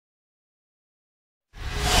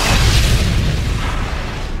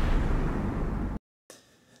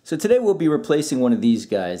So today we'll be replacing one of these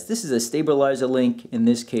guys. This is a stabilizer link, in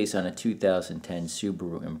this case on a 2010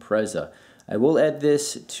 Subaru Impreza. I will add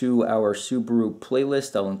this to our Subaru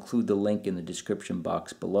playlist. I'll include the link in the description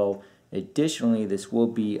box below. Additionally, this will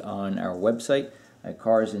be on our website at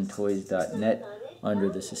carsntoys.net under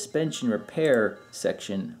the suspension repair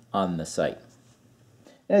section on the site.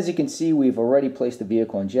 As you can see, we've already placed the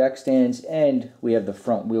vehicle on jack stands and we have the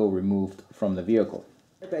front wheel removed from the vehicle.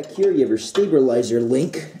 Back here you have your stabilizer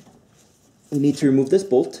link. You need to remove this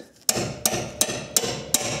bolt.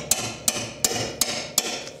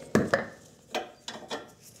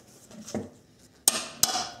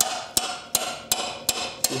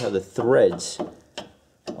 See how the threads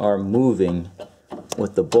are moving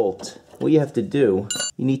with the bolt. What you have to do,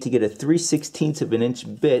 you need to get a 3/16 of an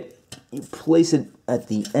inch bit. You place it at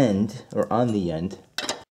the end, or on the end.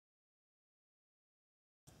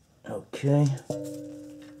 Okay.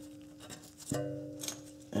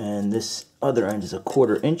 And this other end is a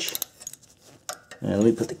 1/4 inch. And let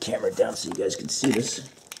me put the camera down so you guys can see this.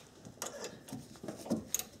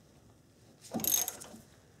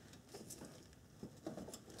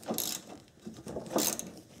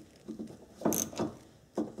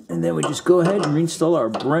 And then we just go ahead and reinstall our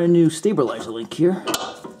brand new stabilizer link here.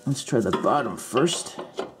 Let's try the bottom first.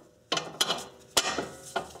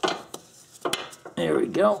 There we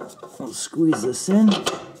go. We'll squeeze this in.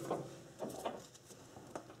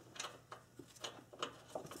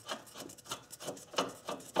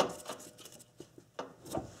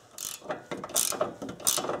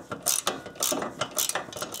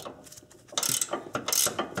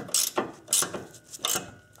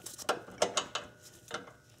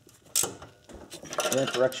 And then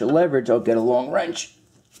for extra leverage, I'll get a long wrench.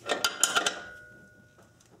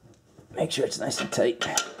 Make sure it's nice and tight.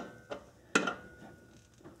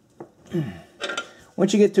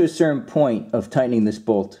 Once you get to a certain point of tightening this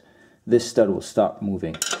bolt, this stud will stop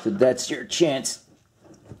moving. So that's your chance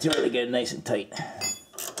to really get it nice and tight.